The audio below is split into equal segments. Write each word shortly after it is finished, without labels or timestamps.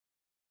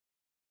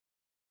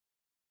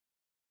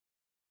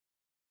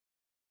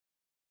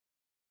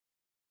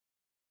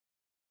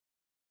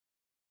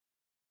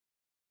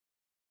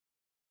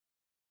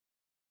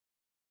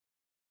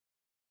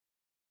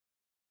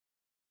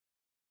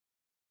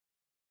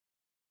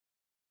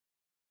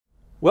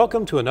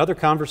Welcome to another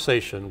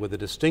conversation with a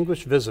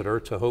distinguished visitor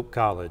to Hope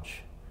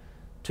College.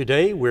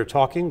 Today we're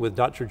talking with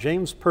Dr.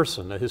 James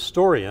Person, a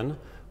historian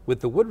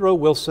with the Woodrow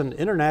Wilson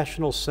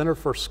International Center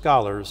for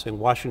Scholars in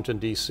Washington,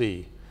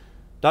 D.C.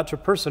 Dr.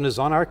 Person is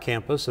on our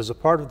campus as a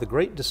part of the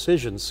Great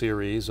Decision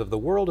series of the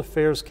World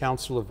Affairs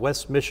Council of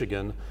West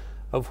Michigan,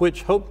 of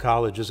which Hope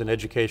College is an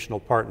educational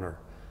partner.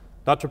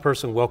 Dr.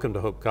 Person, welcome to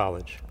Hope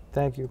College.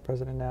 Thank you,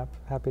 President Knapp.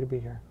 Happy to be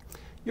here.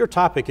 Your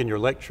topic in your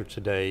lecture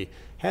today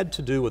had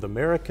to do with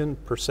American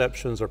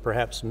perceptions or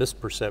perhaps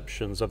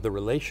misperceptions of the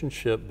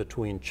relationship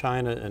between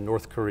China and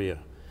North Korea.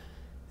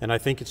 And I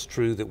think it's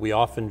true that we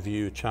often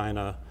view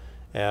China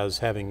as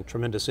having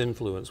tremendous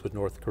influence with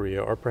North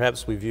Korea, or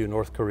perhaps we view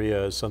North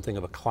Korea as something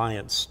of a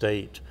client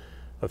state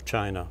of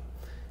China.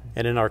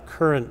 And in our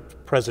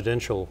current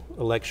presidential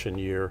election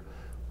year,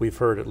 we've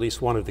heard at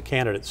least one of the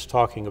candidates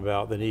talking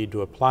about the need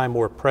to apply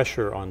more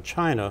pressure on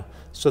China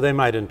so they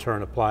might in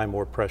turn apply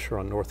more pressure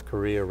on North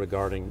Korea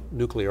regarding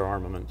nuclear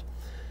armament.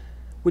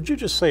 Would you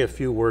just say a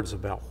few words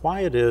about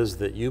why it is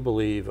that you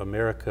believe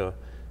America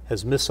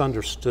has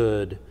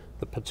misunderstood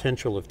the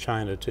potential of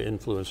China to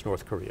influence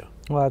North Korea?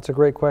 Well, that's a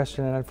great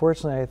question, and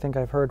unfortunately I think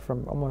I've heard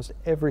from almost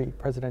every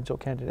presidential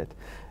candidate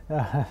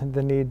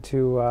the need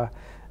to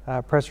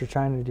pressure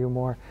China to do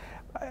more.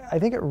 I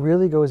think it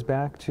really goes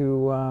back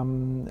to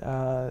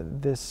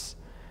this,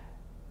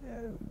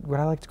 what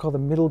I like to call the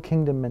Middle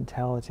Kingdom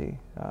mentality.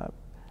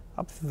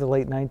 Up through the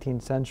late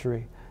 19th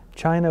century,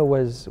 China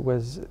was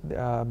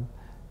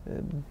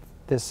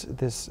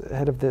this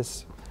head of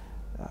this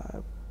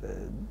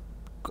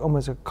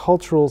almost a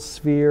cultural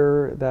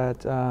sphere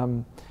that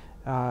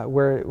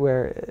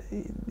where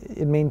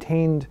it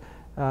maintained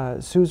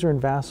suzerain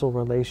vassal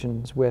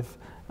relations with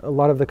a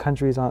lot of the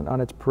countries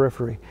on its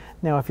periphery.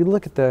 Now, if you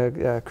look at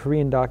the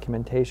Korean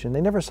documentation,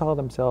 they never saw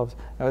themselves,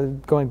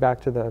 going back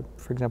to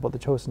for example, the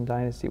Joseon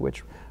dynasty,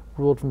 which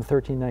ruled from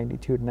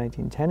 1392 to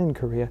 1910 in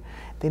Korea,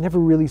 they never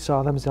really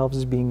saw themselves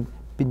as being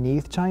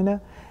beneath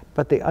China,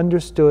 but they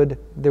understood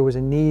there was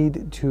a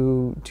need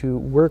to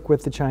work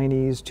with the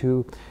Chinese,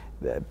 to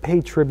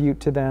pay tribute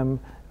to them,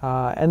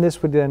 and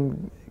this would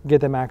then get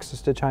them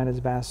access to China's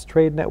vast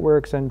trade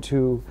networks and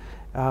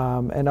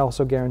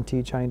also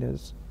guarantee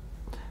China's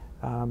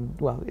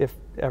well, if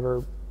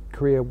ever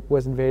Korea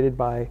was invaded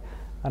by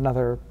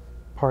another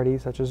party,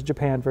 such as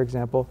Japan, for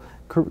example,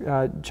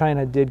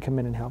 China did come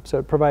in and help. So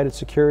it provided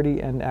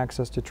security and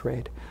access to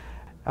trade.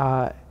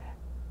 I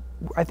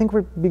think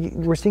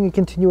we're seeing a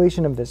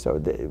continuation of this. So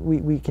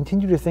we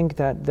continue to think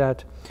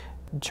that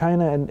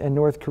China and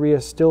North Korea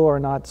still are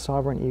not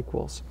sovereign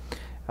equals.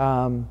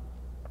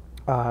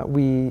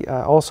 We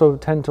also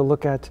tend to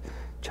look at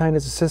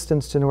China's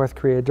assistance to North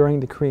Korea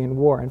during the Korean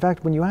War. In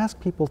fact, when you ask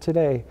people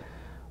today,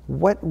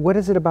 what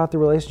is it about the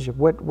relationship?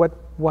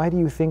 Why do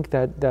you think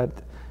that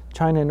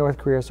China and North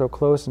Korea are so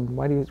close, and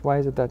why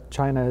is it that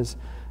China is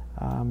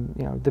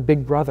the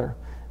big brother?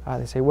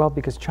 They say, well,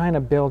 because China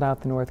bailed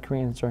out the North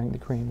Koreans during the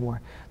Korean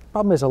War. The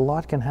problem is a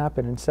lot can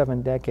happen in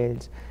 7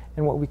 decades,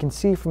 and what we can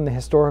see from the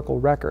historical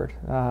record,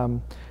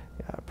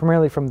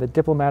 primarily from the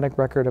diplomatic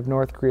record of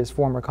North Korea's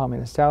former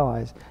communist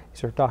allies,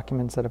 these are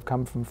documents that have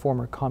come from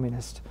former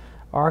communist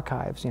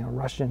archives,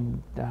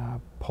 Russian,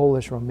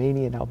 Polish,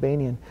 Romanian,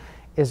 Albanian,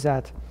 is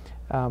that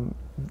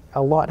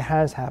a lot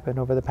has happened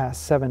over the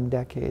past 7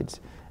 decades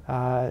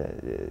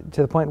to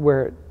the point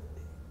where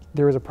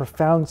there is a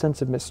profound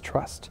sense of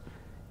mistrust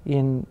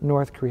in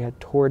North Korea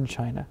toward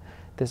China.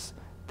 This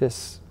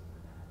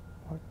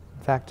in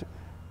fact,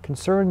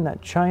 concern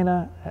that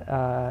China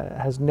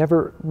has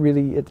never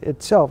really,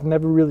 itself,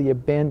 never really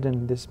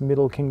abandoned this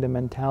Middle Kingdom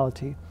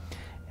mentality,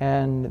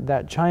 and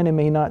that China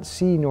may not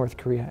see North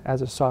Korea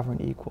as a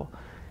sovereign equal.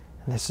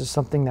 And this is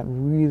something that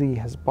really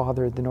has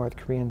bothered the North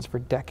Koreans for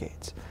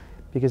decades,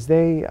 because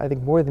they, I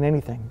think more than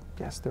anything,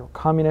 yes, they're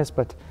communists,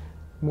 but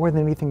more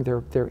than anything,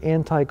 they're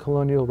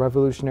anti-colonial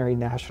revolutionary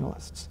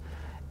nationalists.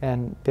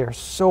 And they're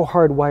so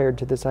hardwired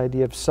to this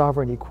idea of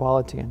sovereign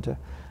equality and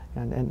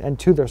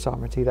to their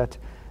sovereignty that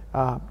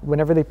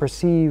whenever they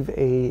perceive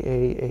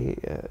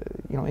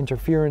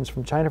interference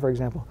from China, for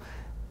example,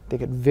 they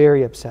get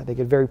very upset, they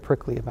get very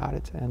prickly about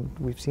it, and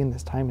we've seen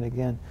this time and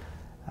again.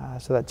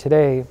 So that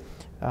today,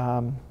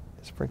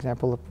 for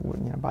example,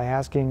 by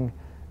asking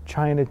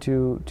China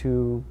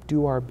to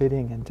do our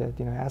bidding and to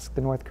ask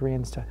the North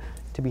Koreans to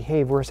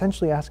behave, we're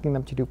essentially asking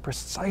them to do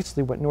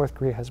precisely what North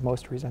Korea has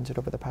most resented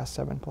over the past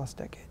 7+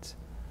 decades.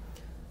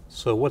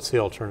 So what's the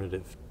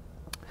alternative?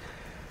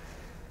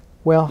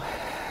 Well,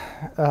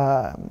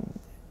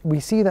 we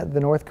see that the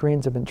North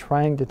Koreans have been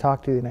trying to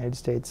talk to the United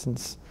States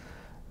since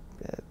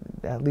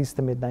at least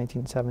the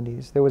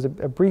mid-1970s. There was a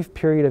brief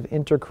period of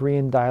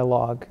inter-Korean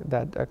dialogue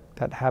that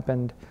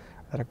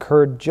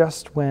occurred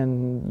just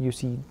when you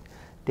see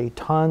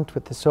détente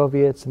with the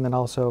Soviets, and then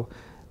also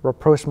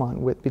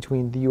rapprochement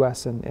between the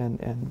U.S.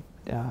 and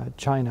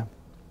China.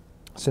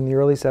 So in the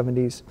early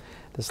 70s,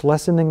 this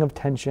lessening of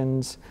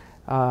tensions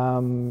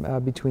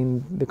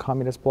between the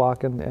communist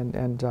bloc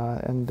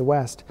and the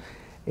West.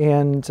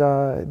 And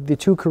the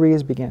two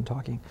Koreas began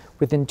talking.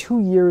 Within 2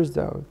 years,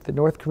 though, the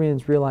North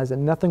Koreans realized that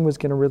nothing was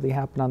going to really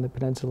happen on the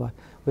peninsula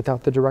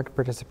without the direct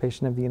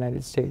participation of the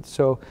United States.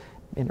 So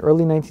in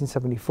early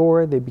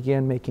 1974, they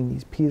began making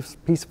these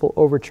peaceful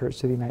overtures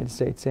to the United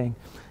States, saying,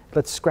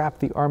 let's scrap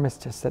the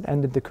armistice that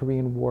ended the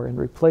Korean War and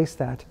replace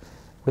that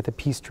with a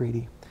peace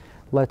treaty.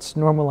 Let's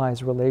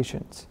normalize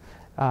relations.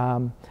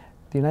 The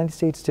United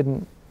States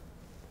didn't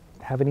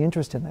have any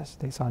interest in this.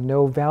 They saw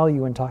no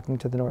value in talking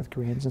to the North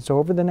Koreans. And so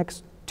over the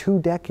next 2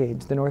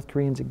 decades, the North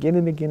Koreans again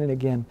and again and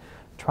again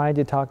tried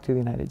to talk to the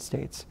United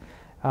States.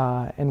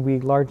 And we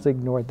largely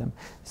ignored them.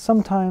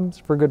 Sometimes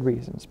for good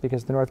reasons,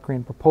 because the North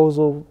Korean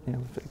proposal,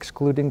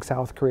 excluding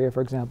South Korea,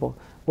 for example,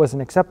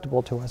 wasn't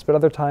acceptable to us. But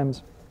other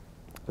times,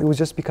 it was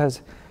just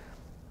because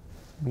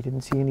we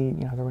didn't see any,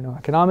 there were no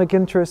economic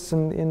interests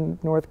in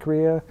North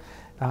Korea.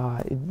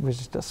 It was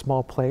just a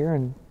small player,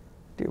 and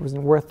it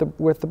wasn't worth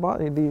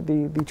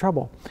the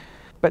trouble.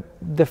 But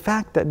the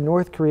fact that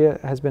North Korea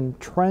has been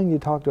trying to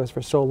talk to us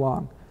for so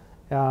long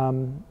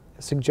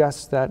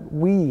suggests that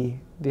we,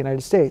 the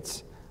United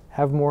States,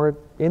 have more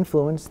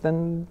influence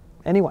than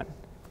anyone.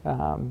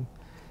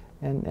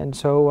 And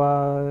so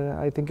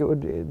I think it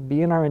would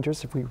be in our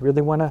interest, if we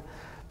really want to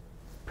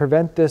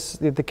prevent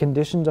the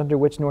conditions under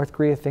which North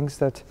Korea thinks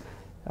that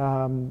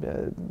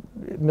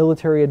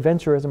military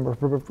adventurism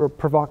or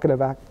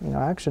provocative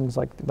actions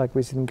like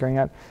we see them carrying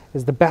out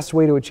is the best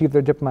way to achieve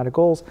their diplomatic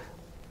goals.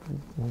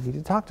 We need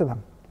to talk to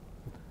them.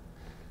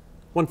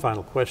 One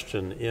final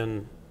question.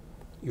 In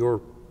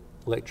your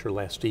lecture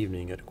last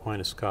evening at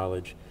Aquinas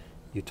College,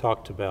 you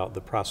talked about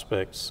the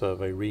prospects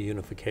of a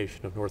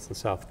reunification of North and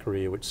South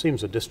Korea, which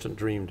seems a distant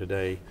dream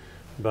today,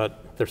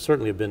 but there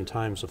certainly have been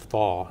times of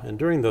thaw. And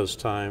during those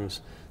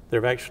times, there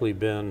have actually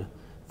been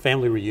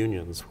family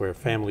reunions where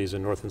families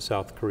in North and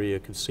South Korea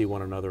could see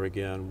one another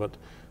again. But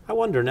I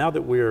wonder, now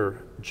that we're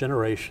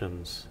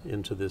generations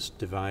into this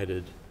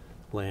divided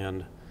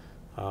land,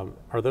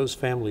 are those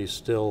families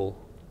still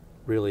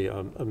really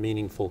a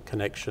meaningful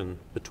connection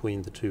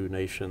between the two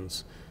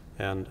nations?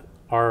 And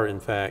are, in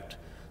fact,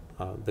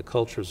 the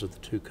cultures of the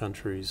two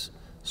countries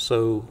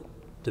so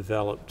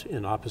developed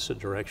in opposite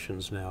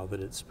directions now that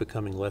it's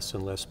becoming less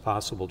and less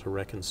possible to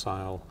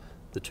reconcile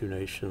the two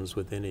nations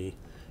with any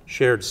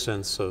shared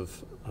sense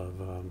of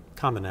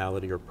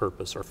commonality or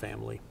purpose or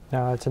family?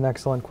 No, it's an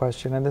excellent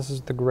question, and this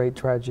is the great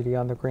tragedy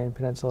on the Korean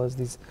Peninsula: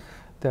 is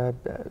the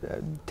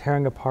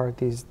tearing apart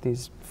these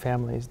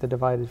families, the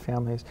divided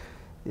families.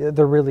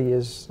 There really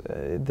is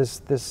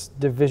this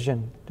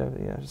division.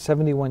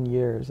 71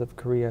 years of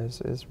Korea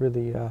is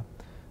really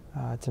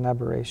it's an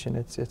aberration.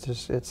 It's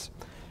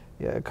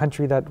a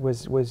country that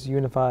was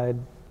unified,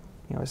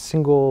 a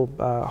single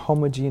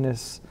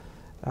homogeneous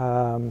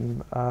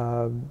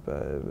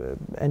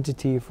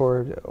entity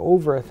for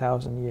over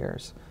 1,000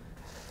 years.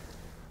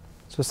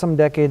 So some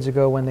decades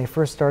ago, when they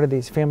first started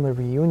these family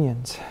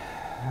reunions,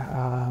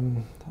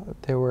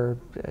 there were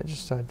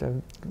just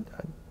a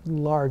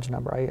large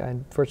number. I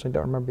unfortunately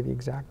don't remember the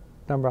exact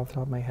number off the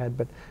top of my head,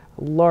 but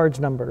a large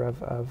number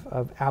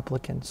of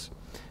applicants,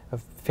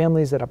 of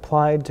families that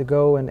applied to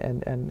go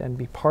and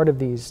be part of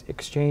these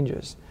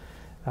exchanges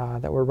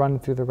that were run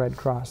through the Red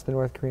Cross, the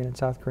North Korean and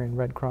South Korean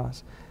Red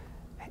Cross.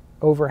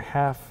 Over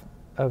half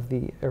of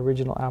the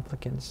original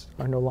applicants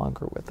are no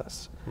longer with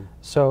us.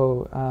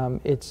 So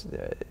it's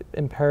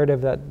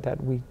imperative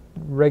that we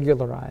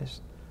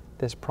regularize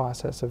this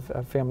process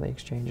of family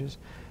exchanges,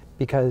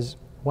 because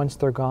once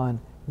they're gone,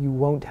 you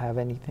won't have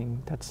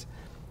anything that's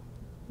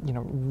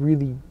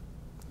really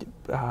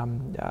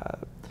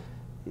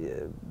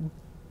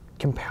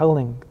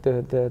compelling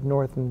the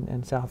North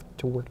and South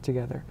to work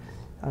together.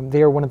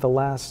 They are one of the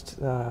last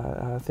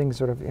things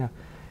sort of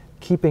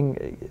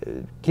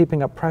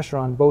keeping up pressure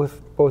on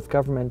both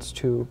governments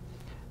to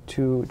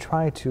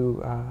try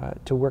to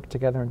work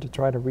together and to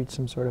try to reach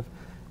some sort of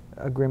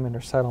agreement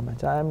or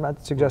settlement. I'm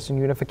not suggesting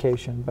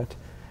unification, but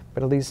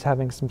at least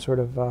having some sort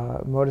of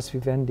modus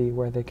vivendi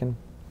where they can,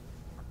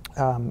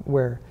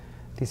 where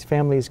these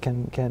families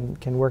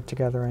can work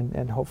together,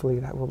 and hopefully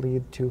that will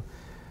lead to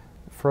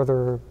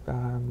further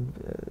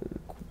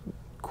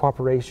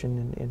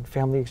cooperation in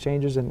family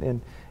exchanges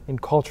and in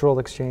cultural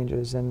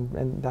exchanges,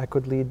 and that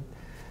could lead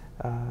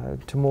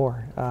to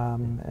more,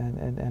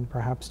 and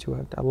perhaps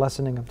to a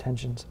lessening of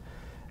tensions.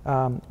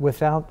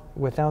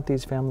 Without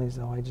these families,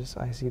 though,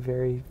 I see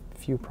very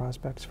few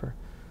prospects for,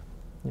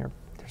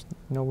 there's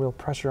no real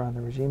pressure on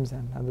the regimes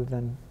then, other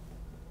than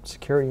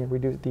security and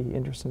the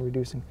interest in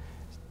reducing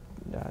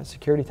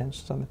security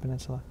tensions on the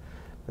peninsula.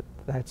 But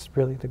that's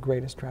really the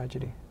greatest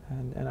tragedy,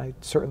 and I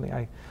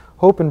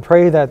hope and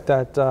pray that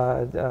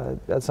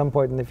at some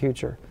point in the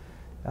future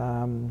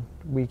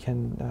we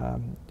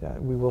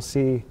will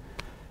see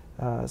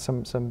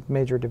some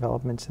major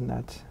developments in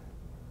that.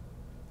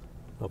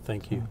 Well,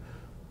 thank you.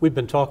 We've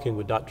been talking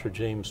with Dr.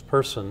 James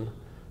Person,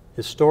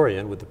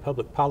 historian with the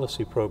Public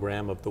Policy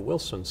Program of the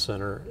Wilson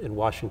Center in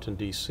Washington,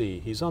 D.C.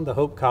 He's on the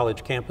Hope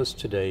College campus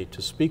today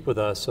to speak with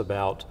us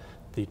about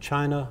the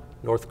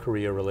China-North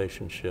Korea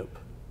relationship.